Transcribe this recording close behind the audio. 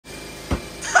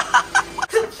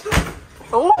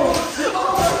Oh!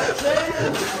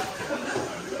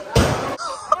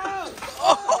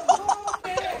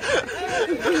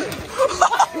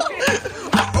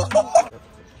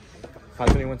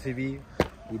 TV.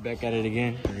 We back at it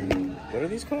again. What are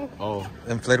these called? Oh,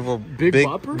 inflatable big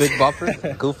bopper. Big bopper.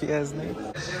 Goofy ass name.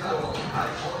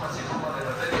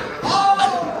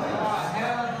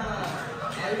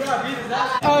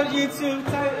 Oh, YouTube.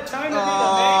 Time to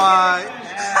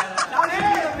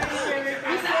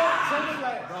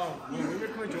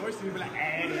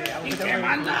be the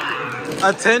main character.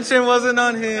 Attention wasn't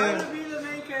on him.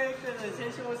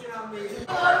 Attention wasn't on me.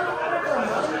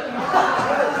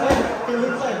 He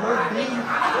looks like Red Bean.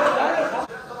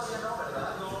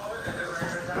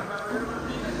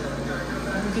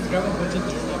 Just grab a bunch of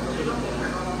things and put it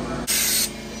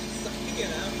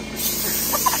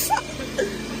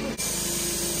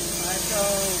Alright, so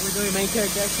we're doing main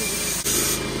character activity.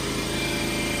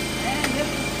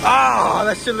 Oh,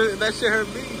 that shit hurt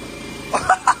me.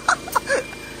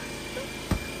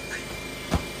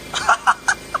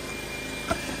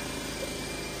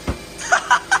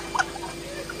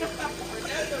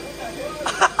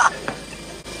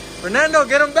 Fernando,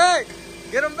 get him back!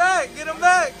 Get him back! Get him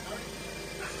back!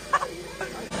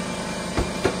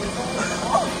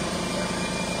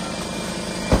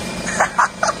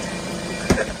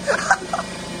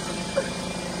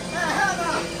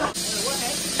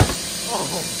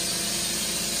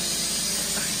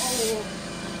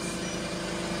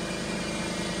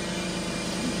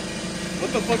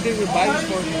 What the fuck did we buy this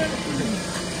for?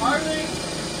 Harley!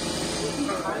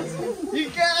 You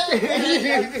got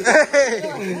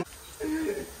it!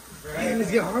 Hey,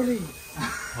 let's get Harley.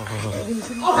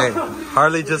 Hey,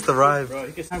 Harley just arrived. Bro,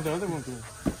 he can have the other one too.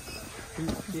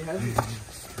 He has it.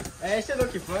 Hey, that shit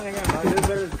look fun. I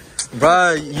got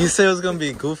Bro, you said it was gonna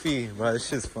be goofy. Bro, this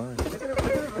shit's fun.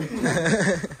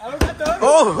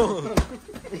 Oh!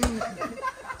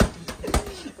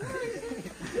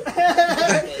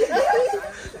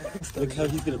 Look how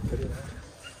he's gonna put it.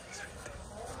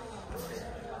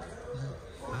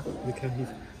 Look how he's.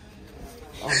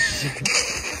 Oh shit.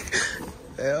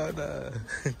 Hell nah.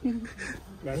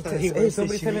 Hey,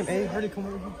 somebody tell him, hey, Harley, come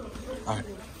over here. Alright.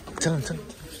 Tell him.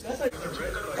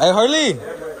 Hey, Harley!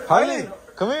 Harley!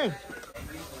 Come here!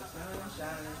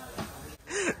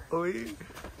 Oh, yeah.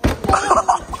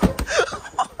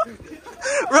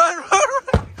 Run!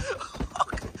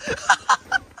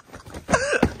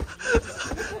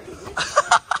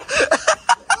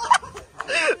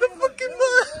 The fucking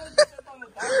mud!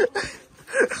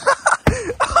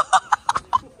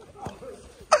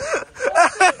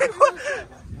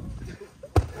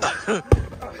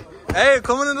 Hey,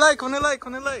 come on in the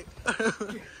light.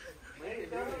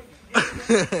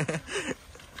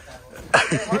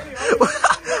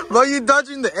 Bro, you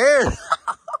dodging the air.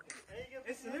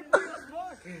 It's slippery as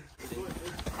fuck.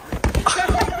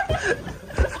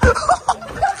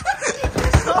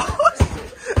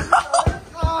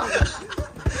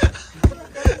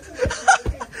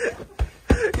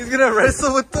 He's gonna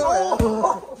wrestle with them.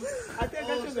 I think I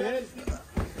got you in the head.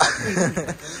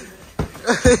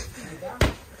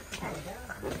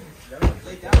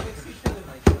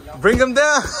 Bring him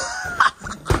down.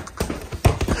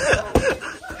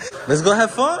 Let's go have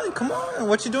fun. Come on.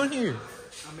 What you doing here?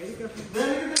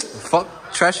 Fuck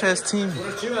trash ass team.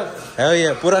 Hell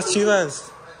yeah. Puras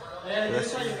chivas. Yeah,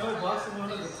 that's how you know boxing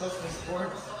one of the toughest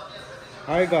sports.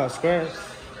 I got scratched.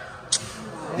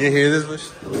 You hear this bush?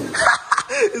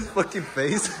 His fucking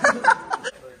face.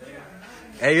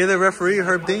 Hey, you're the referee,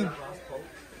 Herb Dean.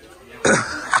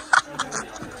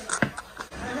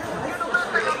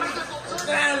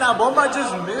 Man, La Bomba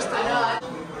just missed it.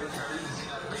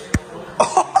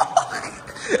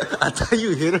 I thought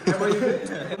you hit her.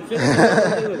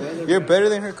 You're better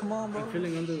than her. Come on, bro. I'm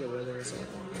feeling under the weather or something.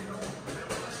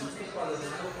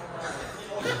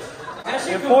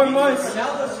 In 4 months,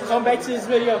 come back to this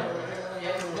video.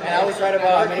 And I was right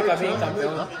about America being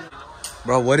campeón.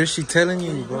 Bro, what is she telling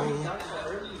you, bro?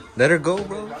 Let her go,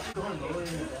 bro.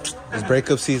 It's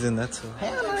breakup season, that's all.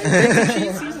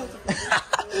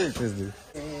 This dude.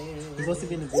 You're supposed to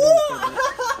be in the video.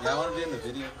 Yeah, I want to be in the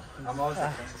video. I'm always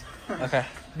Okay.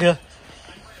 Good.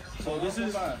 So this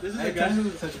is the guy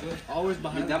who's always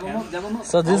behind the camera.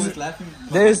 So there's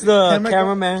the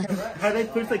cameraman. How they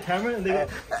push the camera and they go,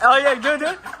 oh yeah, do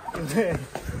it.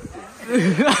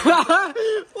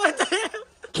 What the hell?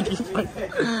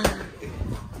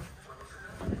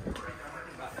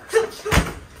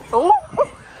 Oh!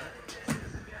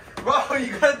 Bro,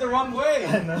 you got it the wrong way.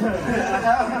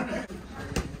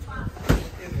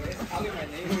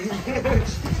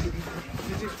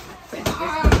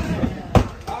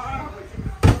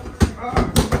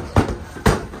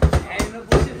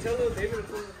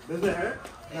 Does it hurt?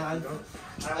 Nah, I don't.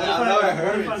 I know it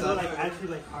hurts. Like, actually,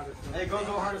 like, hardest foot. Hey, go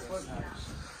hardest foot.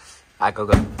 I go.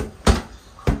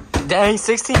 Dang,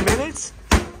 16 minutes?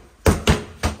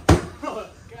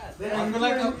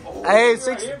 Hey,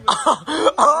 16.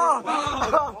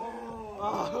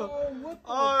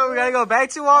 Oh, we gotta go back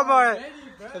to Walmart.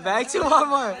 Back to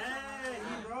Walmart.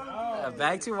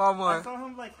 Back to Walmart. I saw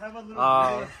him like have a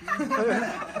little.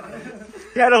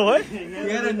 He had a what? He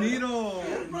had a needle.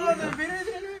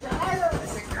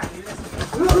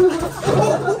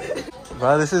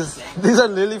 Bro, these are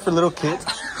literally for little kids.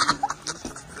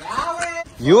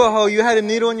 You a hoe, you had a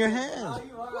needle in your hand.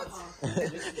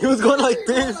 He was going like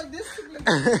this.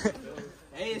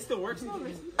 Hey, it still works though.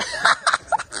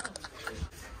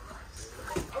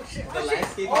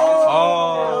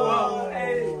 Oh.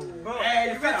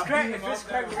 Hey, if it's cracked,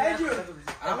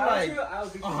 I'm like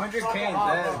 100K in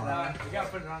debt. You gotta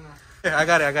put it on now. Yeah, I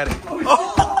got it. Oh.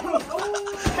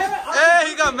 Hey,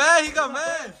 he got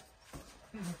mad.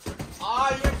 Ah,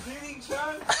 you're bleeding,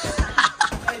 Chuck.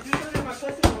 Hey, do it in my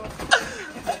cousin.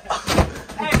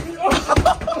 Hey, do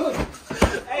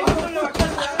it in my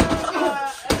cousin.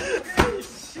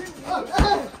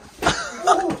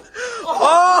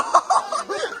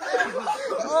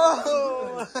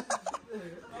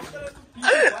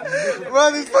 Bro,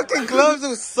 these fucking gloves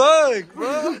will suck,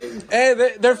 bro. Hey,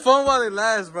 they're fun while they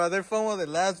last, bro. They're fun while they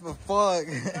last, but fuck.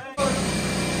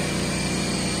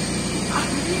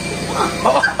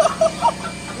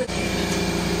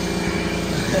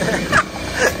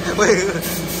 Wait.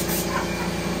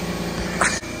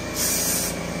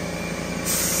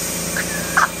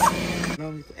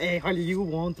 Hey, Harley, you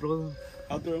won't throw them.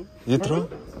 I'll throw him. You throw?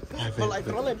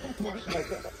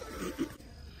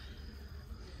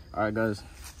 Alright, guys.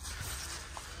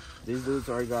 These dudes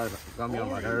already got me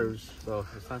on my nerves, so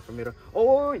it's time for me to.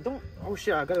 Oh, wait, don't. Oh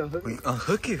shit, I gotta unhook it.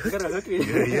 Unhook it. I gotta hook it.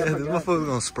 Yeah, this motherfucker's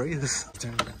gonna spray us. Oh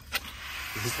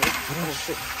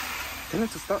shit. Tell them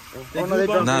to stop. Oh, no, they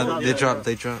dropped. Nah, they dropped.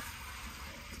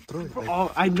 Throw it.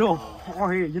 Oh, I know. Oh,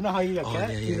 here, you know how you get cat?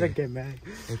 Yeah, He's like, get mad.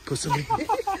 Hey, put some in.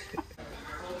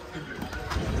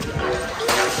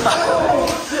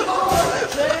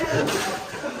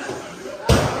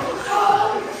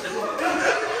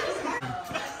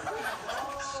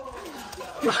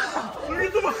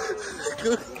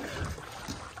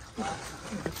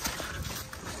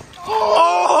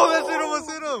 Oh, that's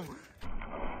hit him.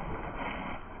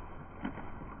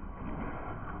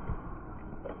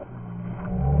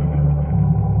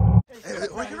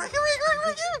 Right here.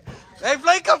 Hey,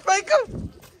 flank him.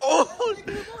 Oh,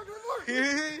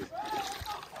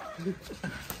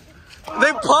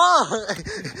 they pop.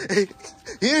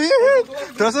 Here.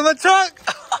 Throw some in the truck.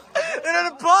 And then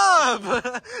pop.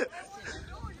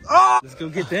 Oh. Let's go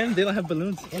get them. They don't have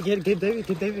balloons. Yeah, get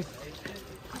David.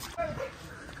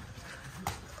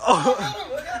 Oh.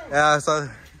 Yeah, I saw.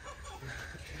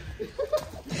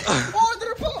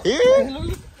 Here.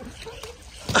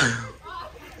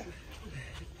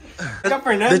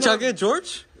 Did y'all get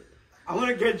George? I want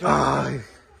to get George.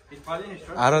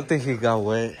 I don't think he got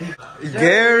wet.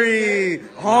 Gary!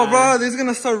 Oh, bro, this is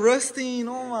gonna start rusting.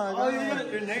 Oh my god.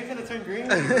 Your neck's gonna turn green.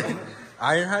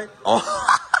 Ironhide? Oh,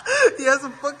 he has a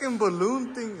fucking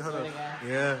balloon thing. Hold on.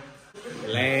 Yeah.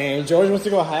 Lame. George wants to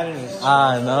go hide in his.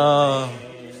 I know.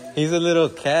 He's a little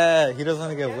cat. He doesn't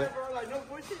want to get wet.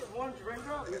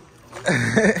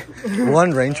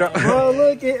 One raindrop. Bro,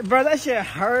 look, bro, that shit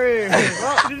hurt.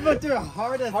 Bro, this went through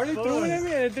hard as Harley threw it at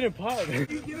me and it didn't pop.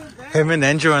 Him and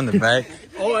Andrew on the back.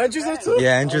 Oh, Andrew's there too?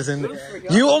 Yeah, Andrew's in there.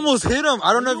 You almost hit him.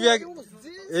 I don't know if you.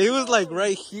 He was like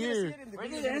right here. Where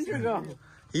did Andrew go?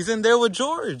 He's in there with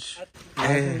George.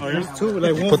 Hey, there's two.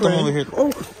 Like one put them over here.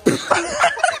 Oh.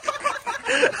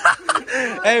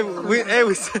 Hey,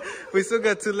 we still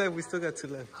got two left.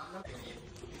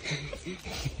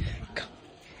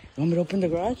 Want me to open the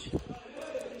garage?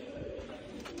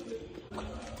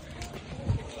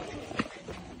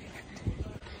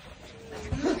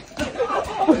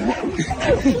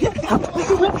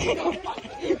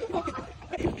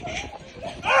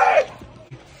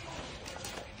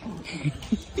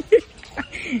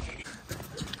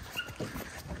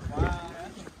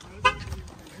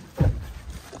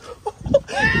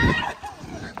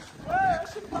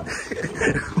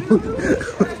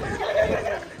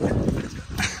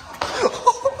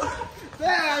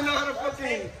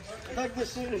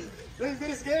 He's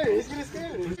getting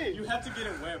scared. You have to get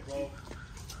him wet, bro.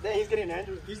 Yeah, he's getting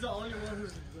Andrew. He's the only one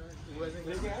who wasn't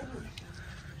getting Andrew.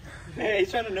 Hey,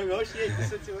 he's trying to negotiate the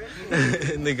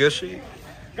situation. Negotiate?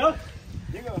 Go.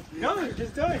 You go. No,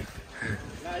 just do it.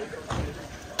 Nah, you go.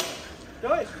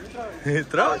 Do it. You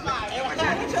throw it. Throw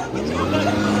it.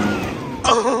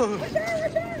 Oh.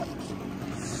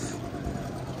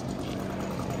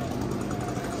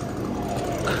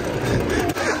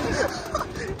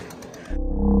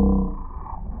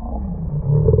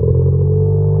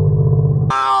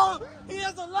 Oh, he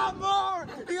has a lot more!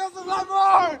 He has a lot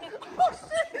more! Oh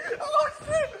shit! Oh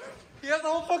shit! He has a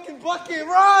whole fucking bucket!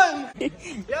 Run!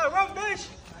 Yeah, run, bitch!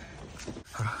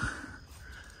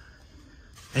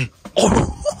 Hey!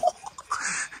 Oh!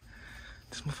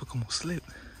 This motherfucker almost slipped.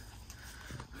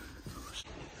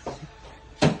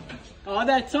 Oh,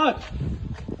 that sucked!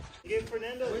 Give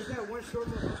Fernando. Where's that one short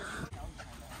one?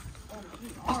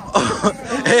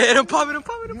 Hey, don't pop it, don't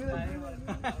pop it, don't pop it.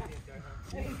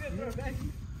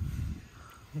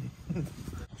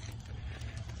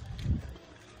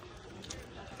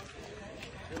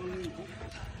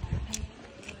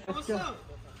 What's up?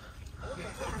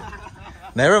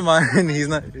 Never mind, he's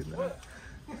not.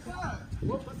 What's up?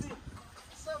 What pussy?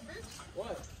 What's up, bitch?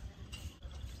 What?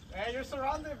 Hey, you're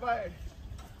surrounded by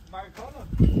Maricona.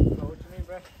 What you mean,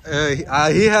 bro?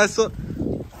 He has so.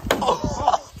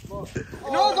 Oh.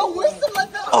 No, don't waste him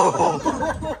like that. Oh.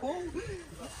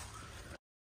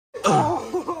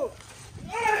 Oh.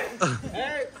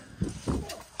 Hey.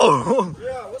 Oh.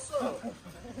 Yeah, what's up?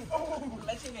 Oh.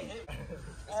 Let me hit.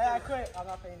 Hey, I quit. I'm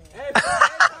not paying you. Hey, come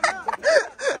out.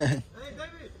 Hey,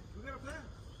 David, we got a plan.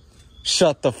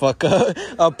 Shut the fuck up.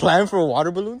 A plan for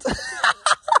water balloons?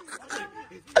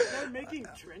 They're making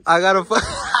trenches. I gotta fuck.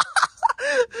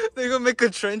 They're gonna make a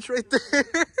trench right there.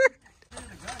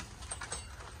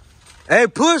 Hey,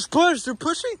 push, push. They're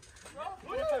pushing.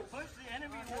 What if I push the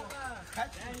enemy?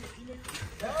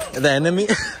 The enemy?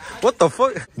 What the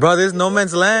fuck? Bro, this is no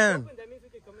man's land. That means we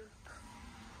can come in.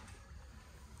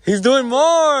 He's doing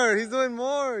more. He's doing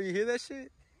more. You hear that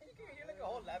shit? You can hear like a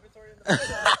whole laboratory.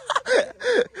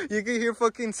 You can hear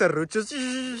fucking serruchos.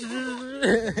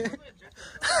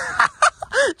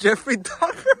 Jeffrey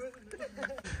Dahmer.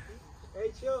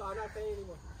 Hey, chill. I'm not paying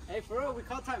anymore. Hey, for real, we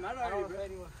call time out already, bro.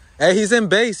 Anymore. Hey, he's in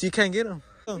base. You can't get him.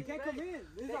 We can't come in.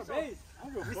 This is our base.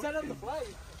 We set up the flag.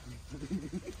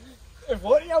 If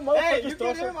one of y'all motherfuckers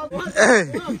throw him,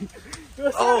 Hey.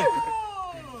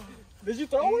 Oh. Did you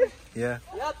throw it? Yeah.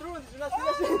 Yeah, I threw it. Did you not see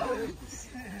that shit?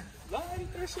 No, I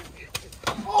didn't throw shit.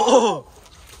 Oh.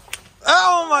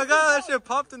 Oh my god, that shit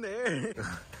popped in the air.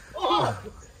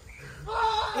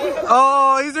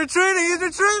 Oh, he's retreating. He's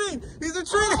retreating. He's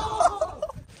retreating.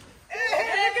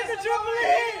 Hey, look at the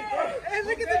trampoline. Hey,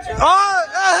 look at the trampoline. Oh.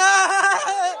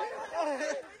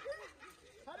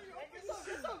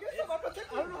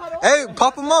 Hey,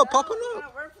 pop him up, pop him up.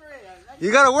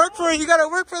 You gotta work for it. You gotta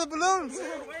work for the balloons.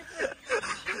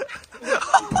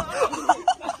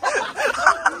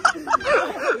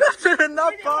 That should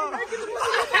not pop.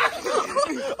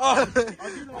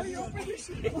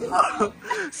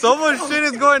 So much shit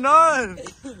is going on.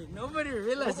 Nobody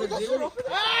realized it, dude.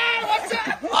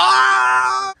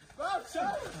 Ah!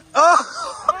 Oh!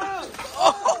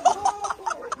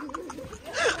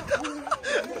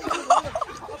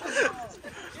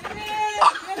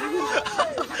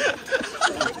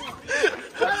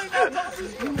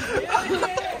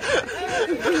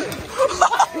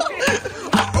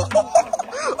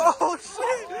 Oh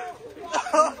shit!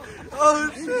 Oh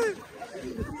shit!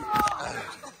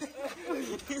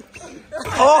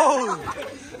 Oh!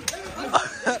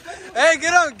 Hey,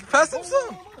 get up! Pass him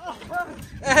some!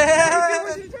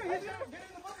 Hey!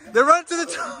 They run to the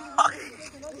truck!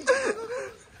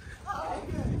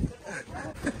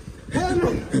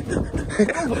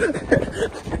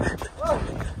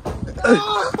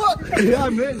 Yeah,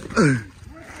 I'm in.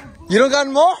 You don't got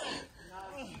more?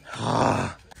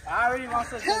 I already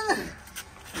lost that shit.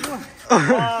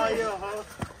 Oh, yo, ho.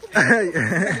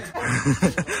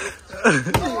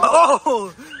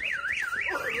 Oh!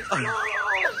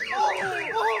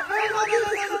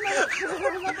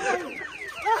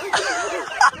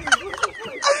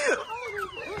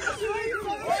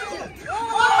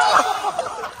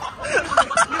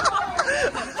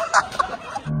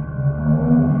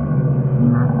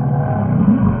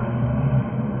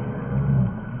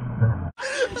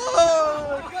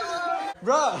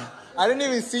 Bruh, I didn't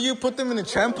even see you put them in a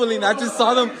trampoline. I just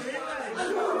saw them.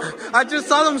 I just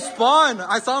saw them spawn.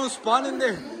 I saw them spawn in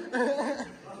there.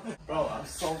 Bro, I'm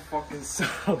so fucking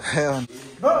soft. Hell.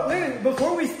 Bro, wait,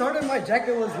 before we started, my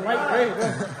jacket was light gray,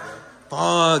 bro.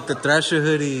 Fuck, the Thrasher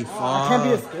hoodie. Fuck. I can't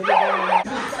be a skater,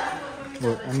 bro.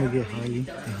 Well, I'm gonna get Harley.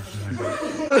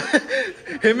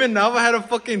 Him and Nava had a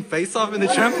fucking face off in the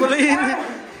trampoline.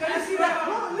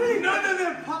 None of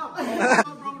them popped.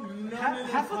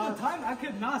 Half of the time, I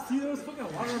could not see those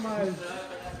fucking water in my eyes.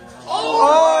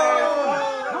 Oh!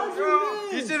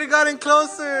 You should have gotten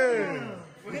closer.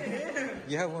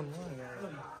 You have one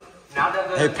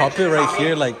more. Hey, pop it right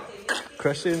here, like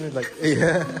crush it, and like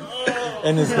yeah.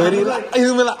 And his hoodie, like he's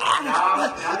gonna be like.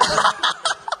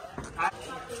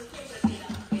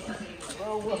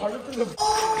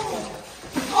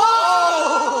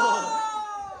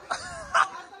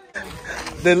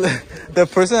 The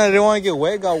person that didn't want to get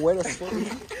wet got wet as fuck.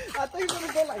 I thought you were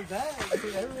gonna go like that.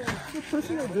 The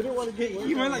person that didn't want to get wet,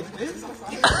 you went like this.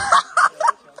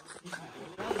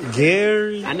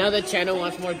 Gary. I know the channel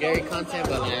wants more Gary content,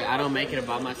 but like I don't make it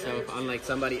about myself, unlike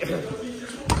somebody. And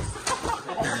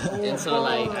so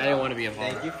like I didn't want to be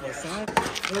involved. Thank you for signing.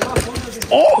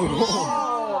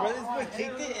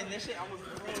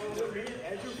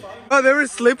 Oh, they were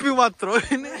slipping while throwing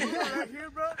it.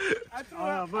 I threw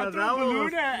a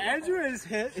balloon at Andrew his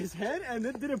head and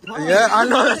it didn't pop. Yeah, I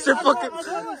know that shit fucking.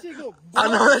 I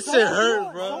know that shit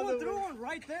hurt, bro. Someone threw one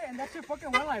right there and that shit fucking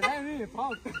went like that and it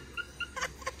popped.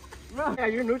 Bro, yeah,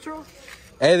 you're neutral?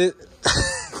 Hey,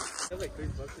 The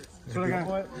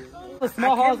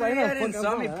small house, I didn't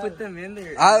saw me put them in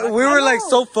there. we were like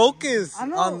so focused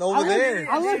on over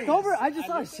there. I looked over, I just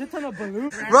saw a shit ton of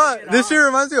balloons. Bro, this shit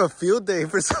reminds me of field day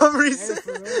for some reason.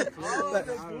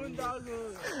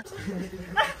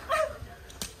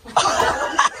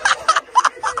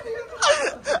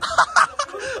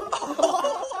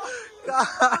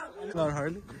 Not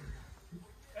hardly.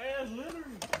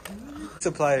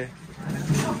 Supplier.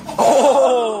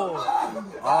 Oh!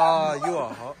 Ah, you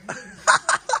are hot.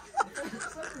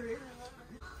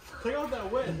 Take out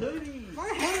that wet hoodie. My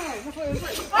hand.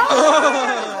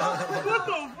 What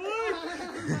the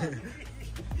fuck?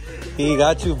 He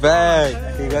got you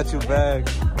back. He got you back.